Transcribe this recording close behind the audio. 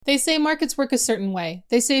They say markets work a certain way.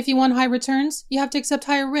 They say if you want high returns, you have to accept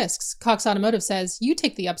higher risks. Cox Automotive says, you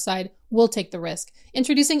take the upside, we'll take the risk.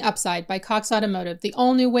 Introducing Upside by Cox Automotive, the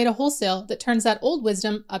all-new way to wholesale that turns that old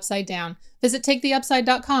wisdom upside down. Visit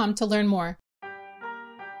taketheupside.com to learn more.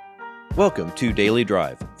 Welcome to Daily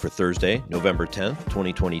Drive for Thursday, November 10th,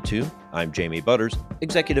 2022. I'm Jamie Butters,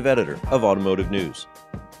 Executive Editor of Automotive News.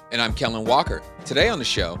 And I'm Kellen Walker. Today on the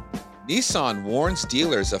show, Nissan warns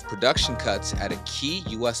dealers of production cuts at a key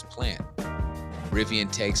U.S. plant.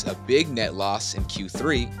 Rivian takes a big net loss in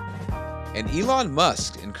Q3. And Elon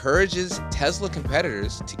Musk encourages Tesla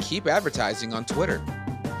competitors to keep advertising on Twitter.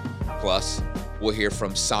 Plus, we'll hear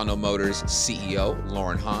from Sono Motors CEO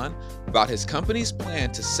Lauren Hahn about his company's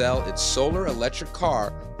plan to sell its solar electric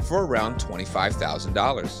car for around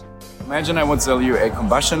 $25,000. Imagine I would sell you a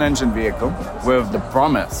combustion engine vehicle with the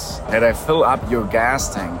promise that I fill up your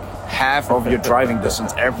gas tank half of your driving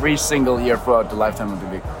distance every single year throughout the lifetime of the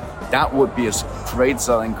vehicle. That would be a great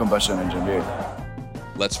selling combustion engine vehicle.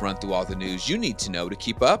 Let's run through all the news you need to know to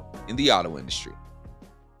keep up in the auto industry.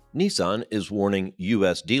 Nissan is warning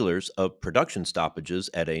U.S. dealers of production stoppages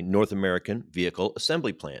at a North American vehicle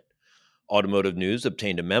assembly plant. Automotive News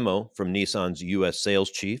obtained a memo from Nissan's U.S. sales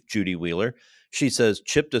chief, Judy Wheeler. She says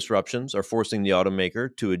chip disruptions are forcing the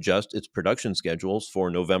automaker to adjust its production schedules for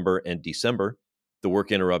November and December. The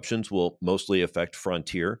work interruptions will mostly affect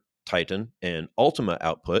Frontier, Titan, and Altima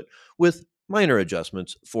output, with minor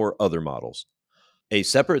adjustments for other models. A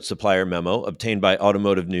separate supplier memo obtained by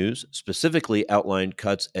Automotive News specifically outlined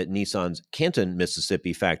cuts at Nissan's Canton,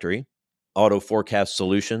 Mississippi factory. Auto Forecast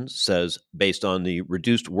Solutions says, based on the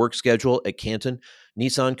reduced work schedule at Canton,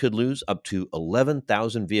 Nissan could lose up to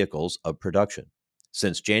 11,000 vehicles of production.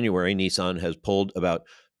 Since January, Nissan has pulled about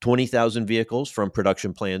 20,000 vehicles from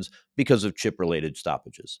production plans because of chip-related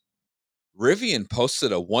stoppages. Rivian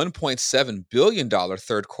posted a $1.7 billion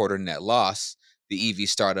third quarter net loss. The EV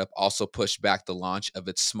startup also pushed back the launch of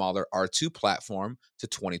its smaller R2 platform to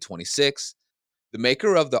 2026. The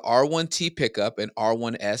maker of the R1T pickup and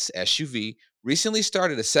R1S SUV recently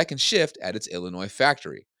started a second shift at its Illinois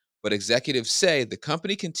factory, but executives say the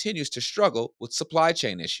company continues to struggle with supply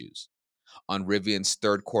chain issues. On Rivian's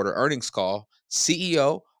third quarter earnings call,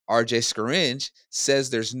 CEO RJ Scaringe says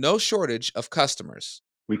there's no shortage of customers.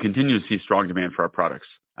 We continue to see strong demand for our products.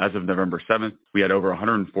 As of November 7th, we had over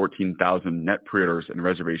 114,000 net pre-orders and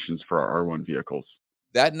reservations for our R1 vehicles.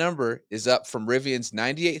 That number is up from Rivian's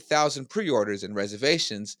 98,000 pre-orders and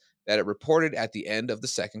reservations that it reported at the end of the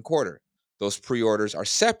second quarter. Those pre-orders are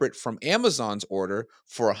separate from Amazon's order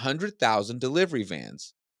for 100,000 delivery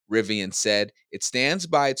vans. Rivian said it stands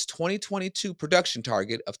by its 2022 production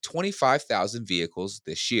target of 25,000 vehicles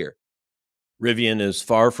this year. Rivian is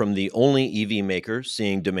far from the only EV maker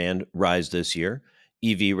seeing demand rise this year.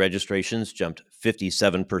 EV registrations jumped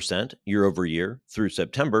 57% year over year through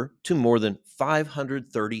September to more than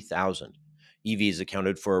 530,000. EVs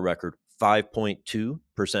accounted for a record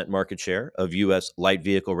 5.2% market share of U.S. light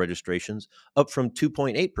vehicle registrations, up from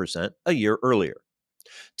 2.8% a year earlier.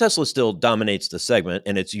 Tesla still dominates the segment,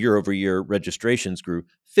 and its year-over-year registrations grew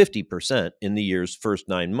 50% in the year's first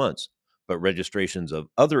 9 months, but registrations of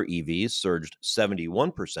other EVs surged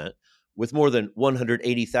 71%, with more than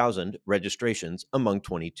 180,000 registrations among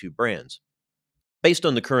 22 brands. Based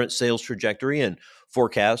on the current sales trajectory and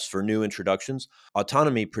forecasts for new introductions,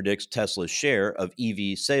 Autonomy predicts Tesla's share of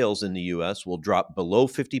EV sales in the U.S. will drop below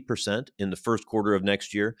 50% in the first quarter of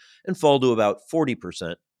next year and fall to about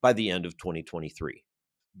 40% by the end of 2023.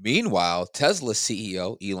 Meanwhile, Tesla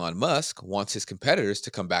CEO Elon Musk wants his competitors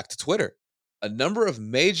to come back to Twitter. A number of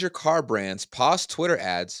major car brands paused Twitter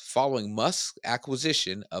ads following Musk's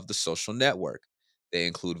acquisition of the social network. They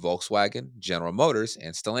include Volkswagen, General Motors,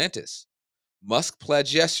 and Stellantis. Musk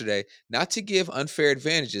pledged yesterday not to give unfair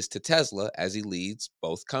advantages to Tesla as he leads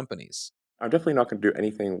both companies. I'm definitely not going to do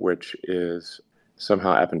anything which is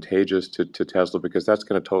somehow advantageous to Tesla, because that's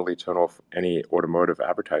going to totally turn off any automotive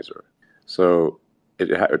advertiser. So it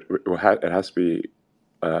has to be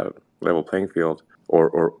a level playing field,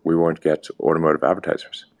 or we won't get automotive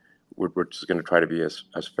advertisers. We're just going to try to be as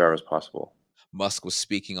fair as possible. Musk was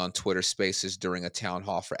speaking on Twitter Spaces during a town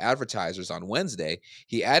hall for advertisers on Wednesday.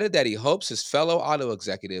 He added that he hopes his fellow auto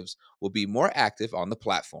executives will be more active on the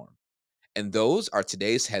platform. And those are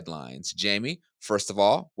today's headlines. Jamie, first of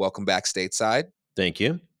all, welcome back stateside. Thank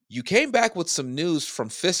you. You came back with some news from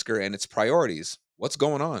Fisker and its priorities. What's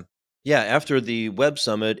going on? Yeah, after the Web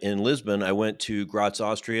Summit in Lisbon, I went to Graz,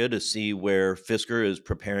 Austria to see where Fisker is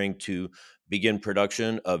preparing to begin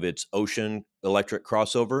production of its Ocean electric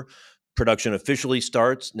crossover. Production officially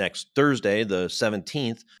starts next Thursday, the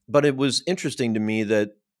 17th, but it was interesting to me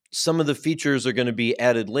that some of the features are going to be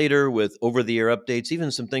added later with over-the-air updates,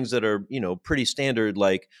 even some things that are, pretty standard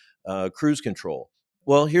like cruise control.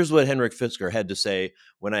 Well, here's what Henrik Fisker had to say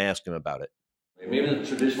when I asked him about it. Maybe the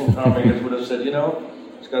traditional car makers would have said,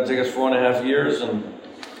 it's going to take us 4.5 years and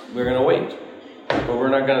we're going to wait. But we're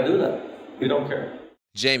not going to do that. We don't care.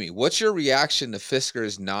 Jamie, what's your reaction to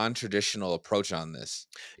Fisker's non-traditional approach on this?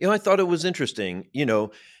 I thought it was interesting.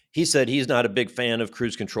 He said he's not a big fan of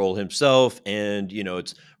cruise control himself. And,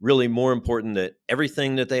 it's really more important that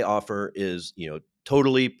everything that they offer is,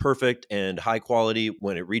 totally perfect and high quality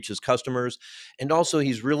when it reaches customers. And also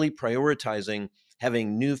he's really prioritizing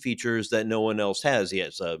having new features that no one else has. He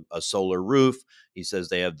has a solar roof. He says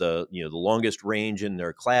they have the longest range in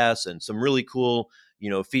their class and some really cool,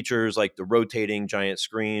 features like the rotating giant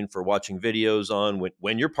screen for watching videos on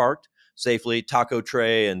when you're parked safely, taco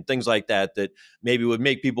tray and things like that maybe would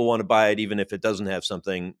make people want to buy it even if it doesn't have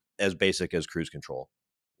something as basic as cruise control.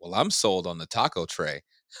 Well, I'm sold on the taco tray.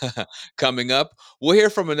 Coming up, we'll hear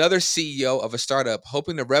from another CEO of a startup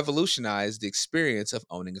hoping to revolutionize the experience of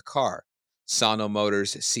owning a car. Sono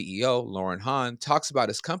Motors CEO Lauren Hahn talks about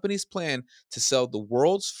his company's plan to sell the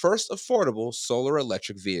world's first affordable solar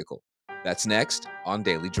electric vehicle. That's next on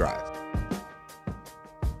Daily Drive.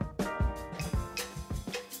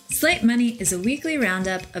 Slate Money is a weekly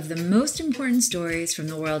roundup of the most important stories from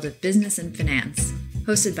the world of business and finance,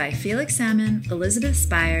 hosted by Felix Salmon, Elizabeth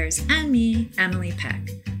Spires, and me, Emily Peck.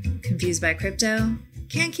 Confused by crypto?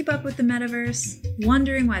 Can't keep up with the metaverse?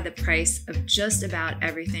 Wondering why the price of just about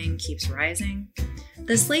everything keeps rising?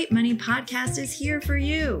 The Slate Money podcast is here for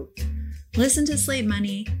you. Listen to Slate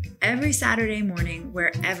Money every Saturday morning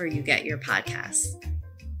wherever you get your podcasts.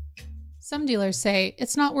 Some dealers say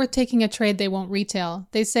it's not worth taking a trade they won't retail.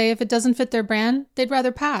 They say if it doesn't fit their brand, they'd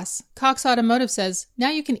rather pass. Cox Automotive says now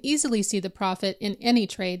you can easily see the profit in any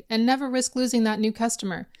trade and never risk losing that new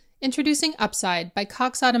customer. Introducing Upside by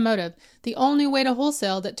Cox Automotive, the all-new way to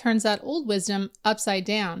wholesale that turns that old wisdom upside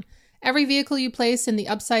down. Every vehicle you place in the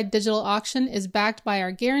Upside digital auction is backed by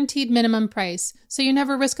our guaranteed minimum price, so you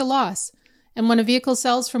never risk a loss. And when a vehicle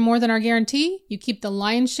sells for more than our guarantee, you keep the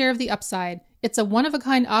lion's share of the upside. It's a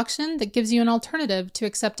one-of-a-kind auction that gives you an alternative to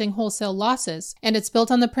accepting wholesale losses, and it's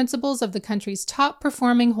built on the principles of the country's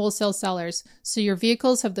top-performing wholesale sellers, so your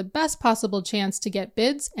vehicles have the best possible chance to get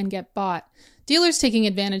bids and get bought. Dealers taking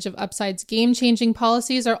advantage of Upside's game-changing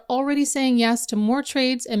policies are already saying yes to more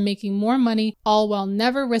trades and making more money, all while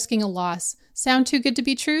never risking a loss. Sound too good to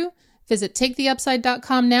be true? Visit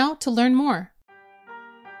taketheupside.com now to learn more.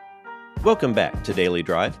 Welcome back to Daily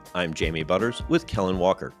Drive. I'm Jamie Butters with Kellen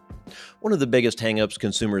Walker. One of the biggest hangups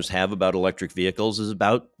consumers have about electric vehicles is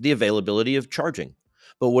about the availability of charging.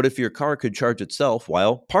 But what if your car could charge itself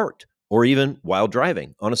while parked or even while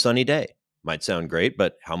driving on a sunny day? Might sound great,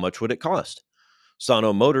 but how much would it cost?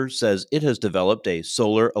 Sono Motors says it has developed a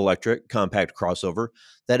solar electric compact crossover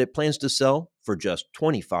that it plans to sell for just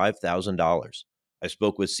 $25,000. I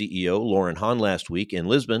spoke with CEO Lauren Hahn last week in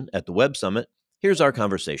Lisbon at the Web Summit. Here's our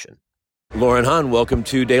conversation. Lauren Hahn, welcome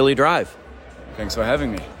to Daily Drive. Thanks for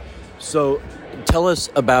having me. So tell us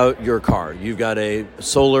about your car. You've got a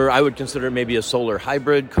solar, I would consider maybe a solar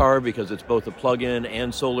hybrid car because it's both a plug-in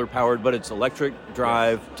and solar powered, but it's electric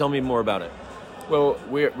drive. Tell me more about it. Well,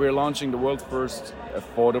 we're launching the world's first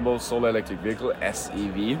affordable solar electric vehicle,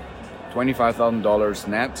 SEV, $25,000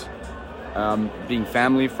 net, being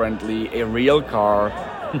family friendly, a real car,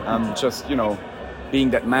 being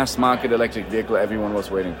that mass market electric vehicle everyone was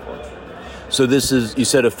waiting for. So this is, you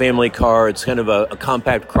said, a family car. It's kind of a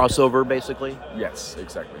compact crossover, basically? Yes,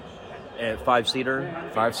 exactly. And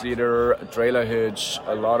 5-seater? 5-seater, trailer hitch,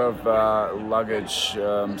 a lot of luggage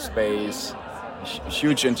space,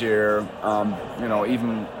 huge interior.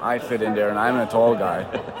 Even I fit in there, and I'm a tall guy.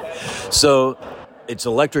 So it's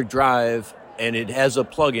electric drive, and it has a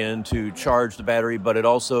plug-in to charge the battery, but it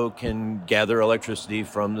also can gather electricity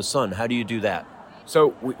from the sun. How do you do that? So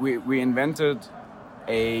we invented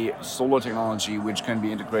a solar technology which can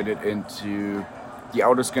be integrated into the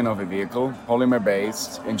outer skin of a vehicle,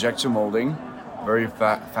 polymer-based, injection molding, very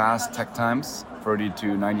fast tech times, 30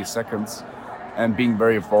 to 90 seconds, and being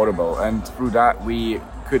very affordable. And through that, we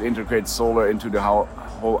could integrate solar into the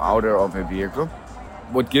whole outer of a vehicle.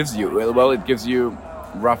 What gives you? Well, it gives you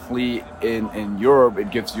roughly, in Europe, it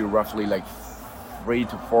gives you roughly like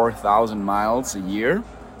 3,000 to 4,000 miles a year.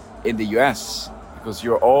 In the US, because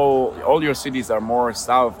all your cities are more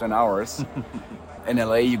south than ours. In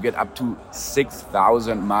LA, you get up to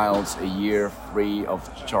 6,000 miles a year free of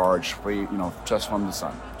charge, just from the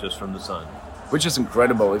sun. Just from the sun. Which is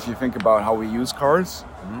incredible if you think about how we use cars,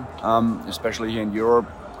 especially here in Europe.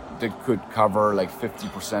 that could cover like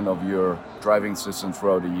 50% of your driving distance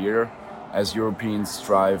throughout a year. As Europeans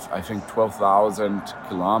drive, I think 12,000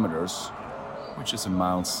 kilometers, which is in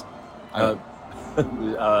miles.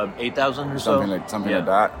 8,000 or so? Something like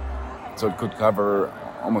that. So it could cover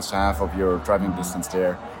almost half of your driving distance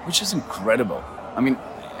there, which is incredible. I mean,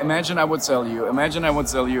 imagine I would sell you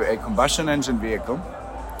a combustion engine vehicle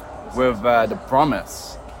with the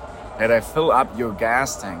promise that I fill up your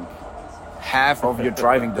gas tank half of your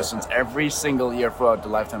driving distance every single year throughout the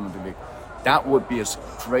lifetime of the vehicle. That would be a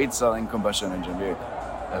great selling combustion engine vehicle.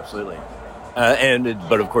 Absolutely.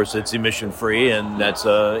 But of course it's emission free, and that's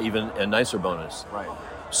even a nicer bonus. Right.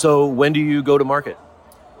 So when do you go to market?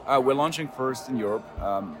 We're launching first in Europe,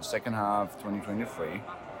 second half 2023.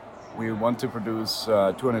 We want to produce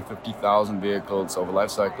 250,000 vehicles over life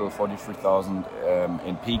cycle, 43,000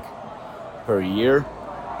 in peak per year.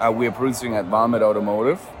 We are producing at Valmet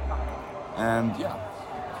Automotive, and yeah.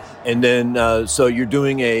 And then, so you're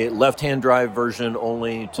doing a left-hand drive version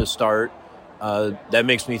only to start. That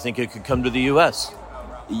makes me think it could come to the U.S.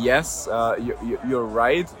 Yes, you're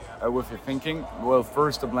right with your thinking. Well,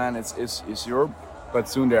 first the plan is Europe, but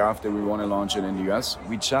soon thereafter we want to launch it in the U.S.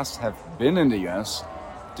 We just have been in the U.S.,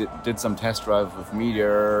 did some test drive with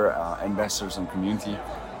media, investors and community,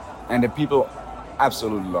 and the people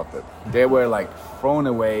absolutely loved it. They were like thrown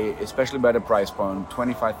away, especially by the price point,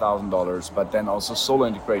 $25,000, but then also solar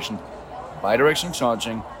integration, bidirectional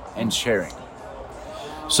charging, and sharing.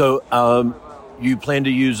 So you plan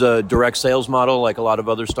to use a direct sales model like a lot of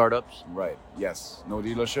other startups? Right, yes. No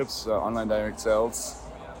dealerships, online direct sales.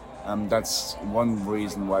 That's one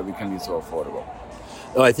reason why we can be so affordable.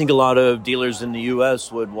 I think a lot of dealers in the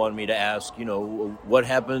U.S. would want me to ask, what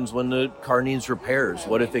happens when the car needs repairs?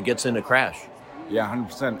 What if it gets in a crash? Yeah,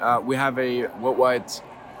 100%. We have a worldwide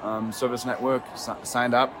service network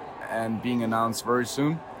signed up and being announced very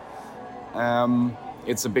soon.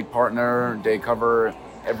 It's a big partner. They cover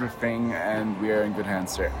everything, and we are in good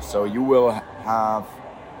hands there. So you will have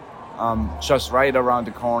just right around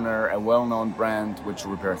the corner a well-known brand which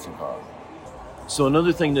repairs your car. So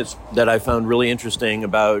another thing that I found really interesting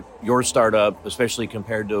about your startup, especially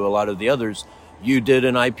compared to a lot of the others, you did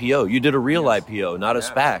an IPO. You did a real IPO, not a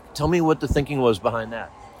SPAC. Tell me what the thinking was behind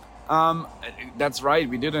that. That's right.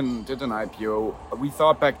 We did an IPO. We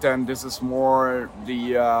thought back then this is more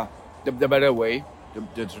the better way,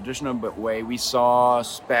 the traditional way. We saw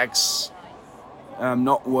SPACs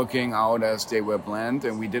not working out as they were planned,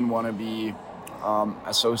 and we didn't want to be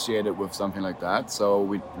associated with something like that. So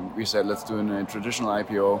we said, let's do a traditional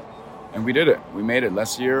IPO. And we did it. We made it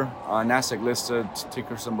last year. NASDAQ listed,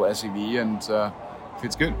 ticker symbol SEV, and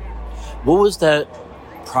it's good. What was that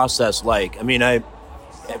process like? I mean,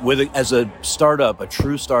 as a startup, a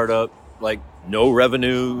true startup, like no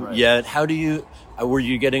revenue yet, were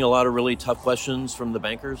you getting a lot of really tough questions from the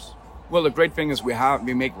bankers? Well, the great thing is we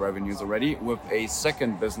make revenues already with a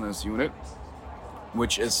second business unit,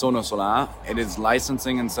 which is Sono Solar. It is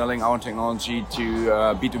licensing and selling our technology to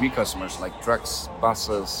B2B customers like trucks,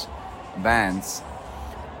 buses, vans,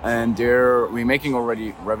 and we're making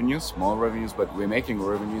already revenues, small revenues, but we're making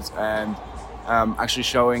revenues, and actually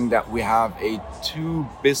showing that we have a 2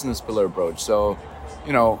 business pillar approach. So,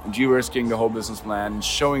 de-risking the whole business plan,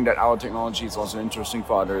 showing that our technology is also interesting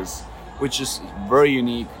for others, which is very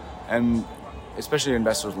unique, and especially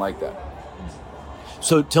investors like that.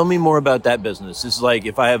 So tell me more about that business. This is like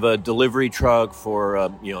if I have a delivery truck for a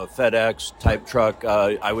FedEx type truck,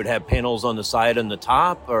 I would have panels on the side and the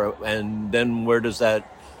top, and then where does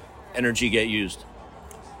that energy get used?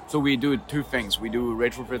 So we do 2 things. We do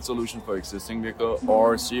retrofit solution for existing vehicle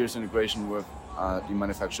or serious integration with the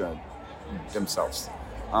manufacturer themselves.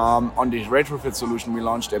 On the retrofit solution, we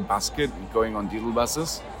launched a basket going on diesel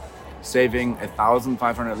buses, saving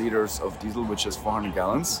 1,500 liters of diesel, which is 400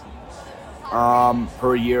 gallons.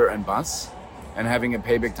 Per year and bus, and having a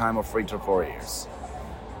payback time of 3 to 4 years.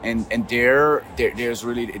 And there's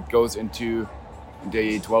really, it goes into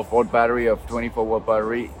the 12-volt battery of 24-volt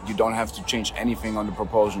battery. You don't have to change anything on the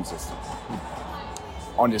propulsion system.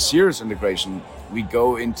 On the serious integration, we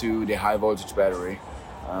go into the high voltage battery.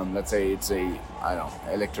 Let's say it's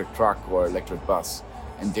electric truck or electric bus,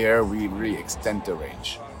 and there we really extend the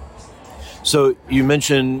range. So you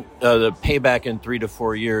mentioned the payback in 3 to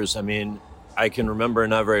 4 years. I mean, I can remember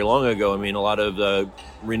not very long ago, a lot of the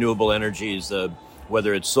renewable energies,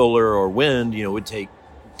 whether it's solar or wind, would take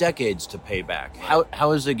decades to pay back. How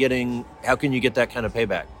can you get that kind of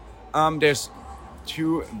payback? There's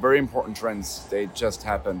 2 very important trends. They just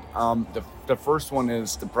happened. The first one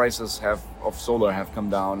is the prices of solar have come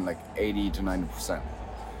down like 80 to 90%.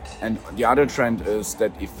 And the other trend is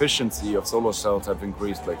that efficiency of solar cells have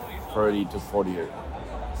increased like 30 to 40%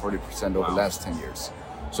 over the last 10 years.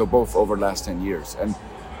 So both over the last 10 years. And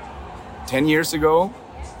 10 years ago,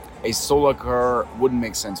 a solar car wouldn't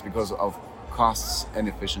make sense because of costs and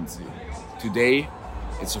efficiency. Today,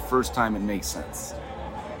 it's the first time it makes sense.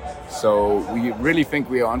 So we really think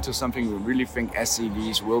we are onto something. We really think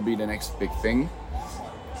SCVs will be the next big thing.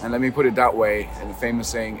 And let me put it that way, in the famous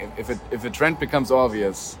saying, if a trend becomes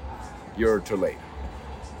obvious, you're too late.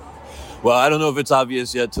 Well, I don't know if it's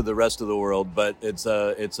obvious yet to the rest of the world, but it's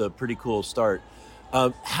a pretty cool start.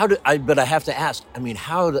 But I have to ask, I mean,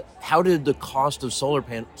 how did the cost of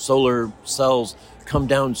solar cells come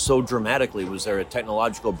down so dramatically? Was there a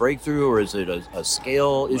technological breakthrough, or is it a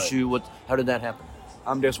scale issue? How did that happen?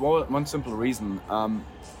 There's one simple reason.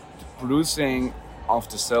 Producing of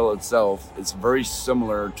the cell itself is very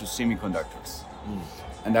similar to semiconductors.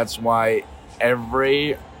 And that's why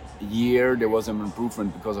every year there was an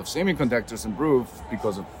improvement because of semiconductors improved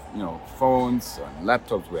because of phones and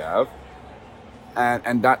laptops we have.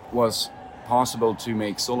 And that was possible to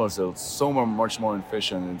make solar cells so much more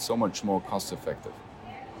efficient and so much more cost effective.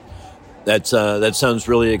 That sounds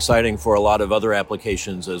really exciting for a lot of other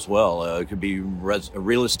applications as well. It could be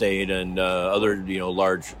real estate and other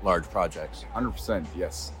large projects. 100%,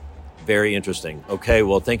 yes. Very interesting. Okay,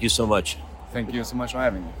 well, thank you so much. Thank you so much for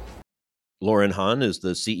having me. Loren Hahn is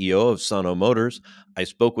the CEO of Sono Motors. I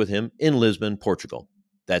spoke with him in Lisbon, Portugal.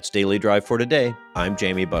 That's Daily Drive for today. I'm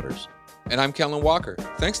Jamie Butters. And I'm Kellen Walker.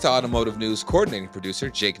 Thanks to Automotive News coordinating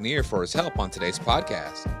producer Jake Neer for his help on today's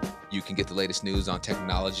podcast. You can get the latest news on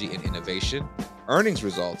technology and innovation, earnings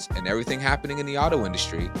results, and everything happening in the auto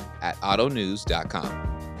industry at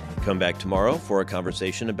autonews.com. Come back tomorrow for a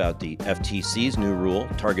conversation about the FTC's new rule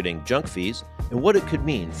targeting junk fees and what it could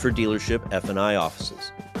mean for dealership F&I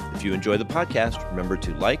offices. If you enjoy the podcast, remember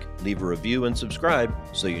to like, leave a review, and subscribe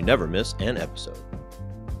so you never miss an episode.